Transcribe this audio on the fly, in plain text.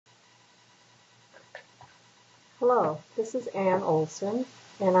Hello, this is Ann Olson,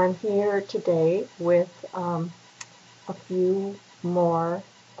 and I'm here today with a few more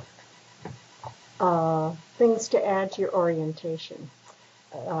things to add to your orientation.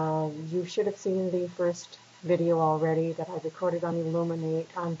 You should have seen the first video already that I recorded on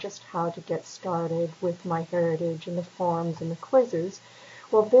Elluminate on just how to get started with MyHeritage and the forms and the quizzes.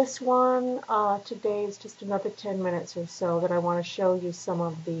 Well, this one today is just another 10 minutes or so that I want to show you some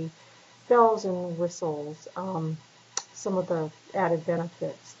of the bells and whistles, some of the added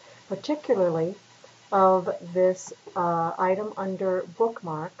benefits, particularly of this item under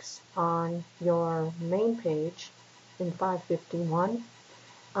bookmarks on your main page in 551.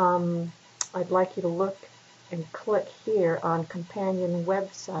 I'd like you to look and click here on companion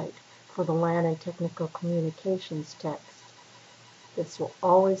website for the LAN and Technical Communications text. This will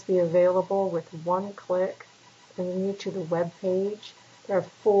always be available with one click, bringing you to the web page. There are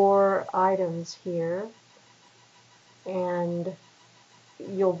 4 items here, and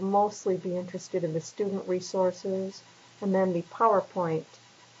you'll mostly be interested in the student resources and then the PowerPoint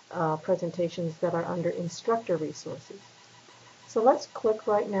presentations that are under instructor resources. So let's click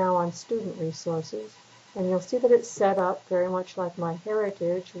right now on student resources, and you'll see that it's set up very much like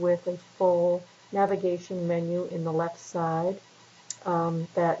MyHeritage with a full navigation menu in the left side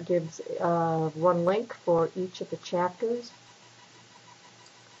that gives one link for each of the chapters.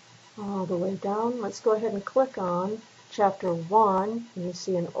 All the way down, let's go ahead and click on Chapter 1, and you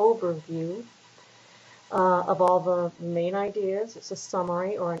see an overview of all the main ideas. It's a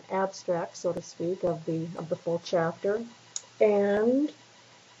summary or an abstract, so to speak, of the full chapter. And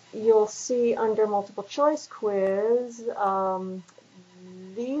you'll see under multiple choice quiz,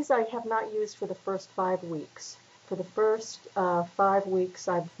 these I have not used for the first 5 weeks. For the first 5 weeks,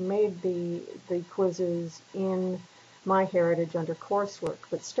 I've made the quizzes in MyHeritage under coursework,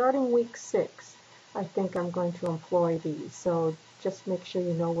 but starting week 6, I think I'm going to employ these, so just make sure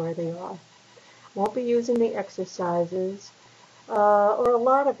you know where they are. Won't be using the exercises or a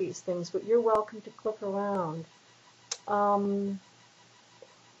lot of these things, but you're welcome to click around.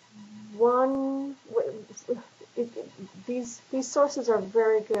 These sources are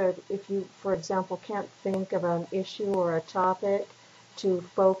very good if you, for example, can't think of an issue or a topic to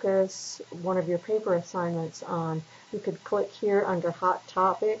focus one of your paper assignments on. You could click here under Hot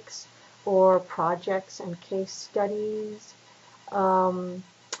Topics or Projects and Case Studies. There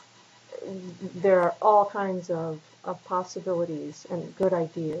are all kinds of possibilities and good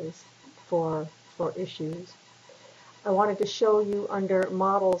ideas for issues. I wanted to show you under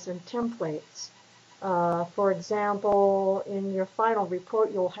Models and Templates. For example, in your final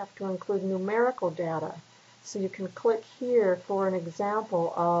report, you'll have to include numerical data. So you can click here for an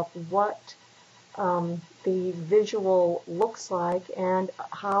example of what the visual looks like and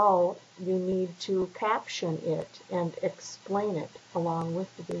how you need to caption it and explain it along with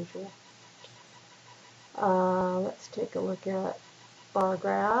the visual. Let's take a look at bar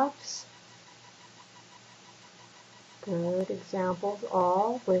graphs. Good examples,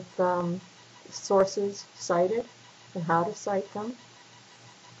 all with sources cited and how to cite them.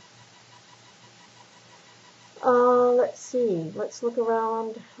 Let's see, let's look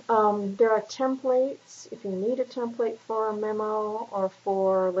around. There are templates. If you need a template for a memo or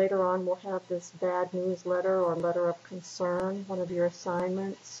for later on we'll have this bad newsletter or letter of concern, one of your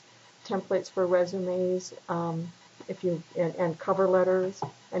assignments, templates for resumes, and cover letters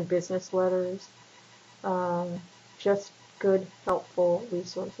and business letters. Just good, helpful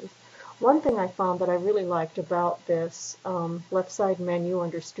resources. One thing I found that I really liked about this left side menu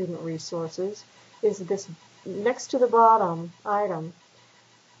under student resources is this next to the bottom item,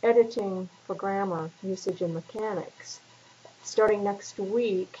 editing for grammar, usage, and mechanics. Starting next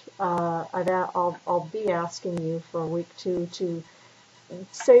week, I'll be asking you for week 2 to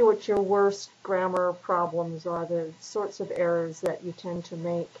say what your worst grammar problems are, the sorts of errors that you tend to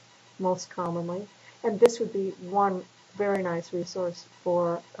make most commonly. And this would be one very nice resource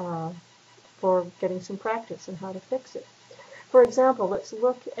for getting some practice and how to fix it. For example, let's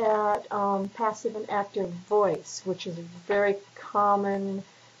look at passive and active voice, which is a very common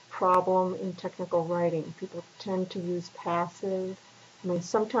problem in technical writing. People tend to use passive. I mean,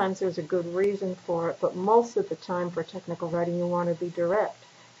 sometimes there's a good reason for it, but most of the time for technical writing you want to be direct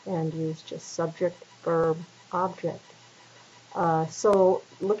and use just subject, verb, object. So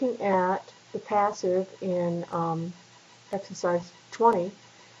looking at the passive in exercise 20,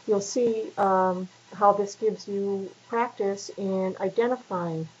 you'll see how this gives you practice in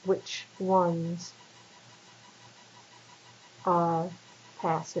identifying which ones are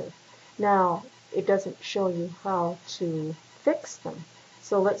passive. Now, it doesn't show you how to fix them.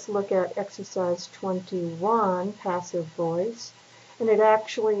 So let's look at exercise 21, passive voice. And it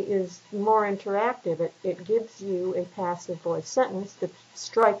actually is more interactive. It gives you a passive voice sentence. The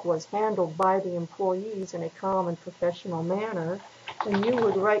strike was handled by the employees in a calm and professional manner. And you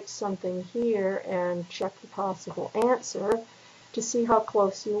would write something here and check the possible answer to see how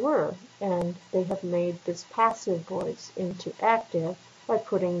close you were. And they have made this passive voice into active by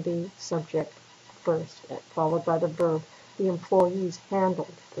putting the subject first, followed by the verb. The employees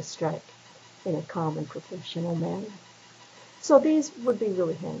handled the strike in a calm and professional manner. So these would be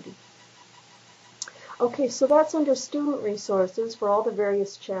really handy. Okay, so that's under student resources for all the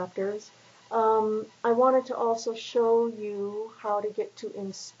various chapters. I wanted to also show you how to get to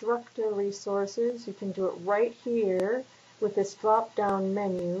instructor resources. You can do it right here with this drop-down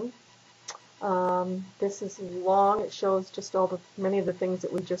menu. This is long. It shows just many of the things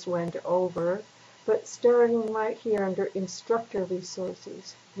that we just went over. But starting right here under instructor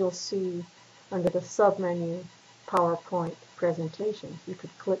resources, you'll see under the submenu PowerPoint presentations. You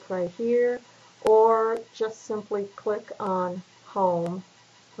could click right here or just simply click on home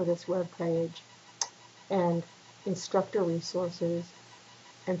for this web page, and instructor resources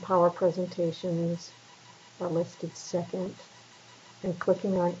and Power Presentations are listed second. And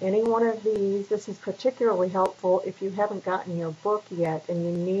clicking on any one of these, this is particularly helpful if you haven't gotten your book yet and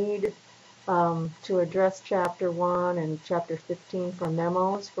you need to address Chapter 1 and Chapter 15 for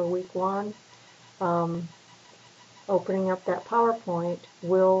memos for week 1. Opening up that PowerPoint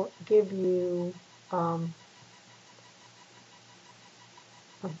will give you a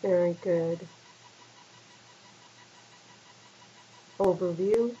very good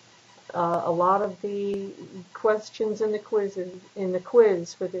overview. A lot of the questions in the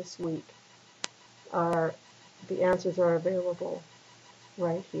quiz for this week the answers are available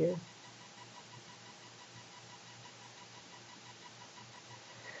right here.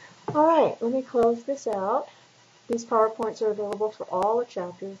 All right, let me close this out. These PowerPoints are available for all the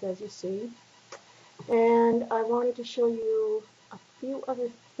chapters, as you see. And I wanted to show you a few other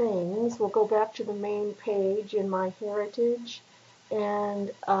things. We'll go back to the main page in MyHeritage.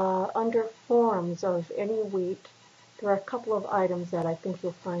 And under forms of any week, there are a couple of items that I think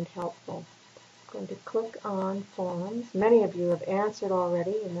you'll find helpful. I'm going to click on forms. Many of you have answered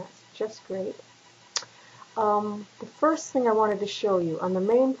already, and that's just great. The first thing I wanted to show you on the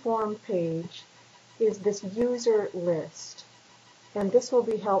main form page is this user list. And this will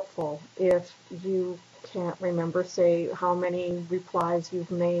be helpful if you can't remember, say, how many replies you've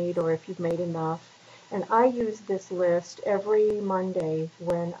made or if you've made enough. And I use this list every Monday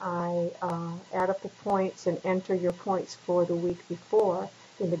when I add up the points and enter your points for the week before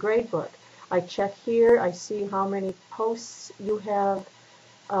in the gradebook. I check here, I see how many posts you have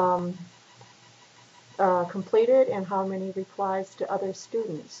completed and how many replies to other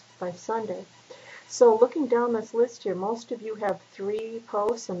students by Sunday. So looking down this list here, most of you have 3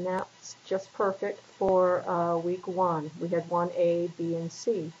 posts, and that's just perfect for week 1. We had 1A, B, and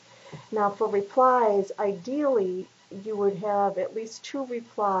C. Now for replies, ideally you would have at least 2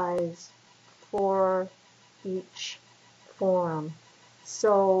 replies for each forum.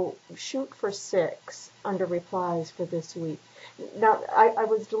 So shoot for 6 under replies for this week. Now I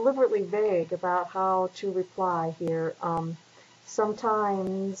was deliberately vague about how to reply here.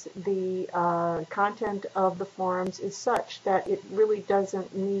 Sometimes the content of the forums is such that it really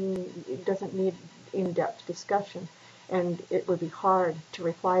doesn't need in-depth discussion, and it would be hard to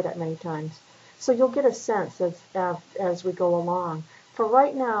reply that many times. So you'll get a sense as we go along. For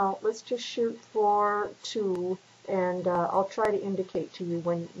right now, let's just shoot for 2, and I'll try to indicate to you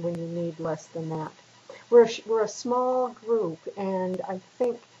when you need less than that. We're a small group, and I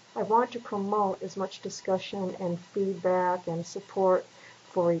think I want to promote as much discussion and feedback and support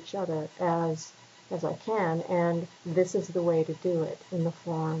for each other as I can, and this is the way to do it in the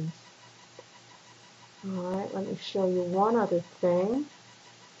forums. All right, let me show you one other thing.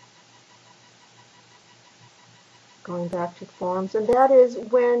 Going back to forums, and that is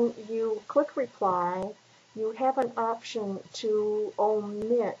when you click reply, you have an option to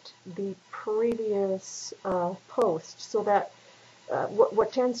omit the previous post, so that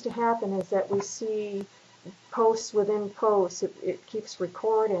what tends to happen is that we see posts within posts. It keeps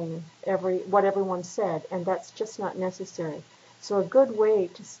recording what everyone said, and that's just not necessary. So a good way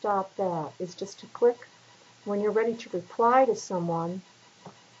to stop that is just to click when you're ready to reply to someone.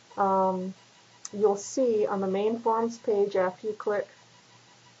 You'll see on the main forums page, after you click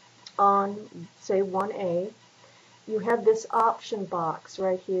on, say, 1A, you have this option box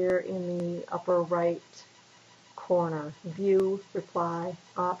right here in the upper right corner, View Reply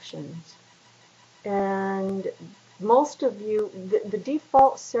Options. And most of you, the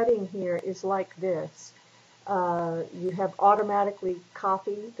default setting here is like this. You have automatically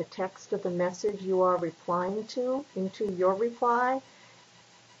copied the text of the message you are replying to into your reply.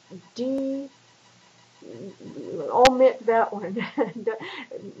 Omit that one.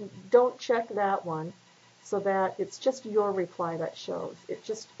 Don't check that one, so that it's just your reply that shows. It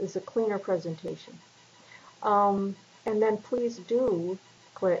just is a cleaner presentation. And then please do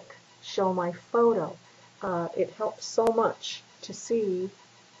click Show My Photo. It helps so much to see,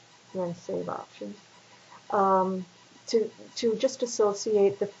 then Save Options, to just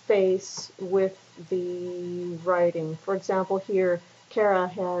associate the face with the writing. For example, here, Kara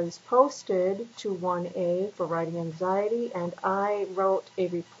has posted to 1A for writing anxiety, and I wrote a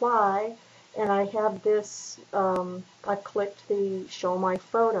reply, and I have this, I clicked the Show My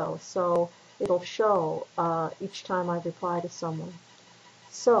Photo, so it'll show each time I reply to someone.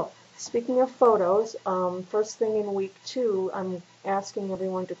 So, speaking of photos, first thing in week 2, I'm asking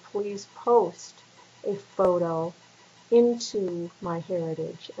everyone to please post a photo into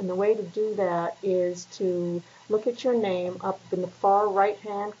MyHeritage. And the way to do that is to look at your name up in the far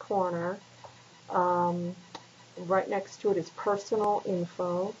right-hand corner. Right next to it is Personal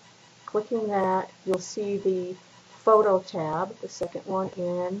Info. Clicking that, you'll see the Photo tab, the second one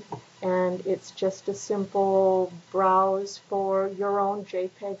in, and it's just a simple browse for your own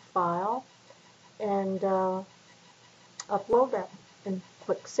JPEG file, and upload that and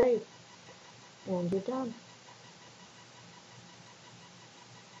click Save, and you're done.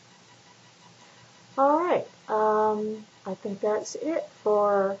 Alright, I think that's it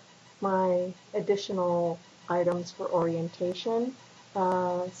for my additional items for orientation.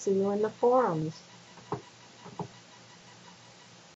 See you in the forums.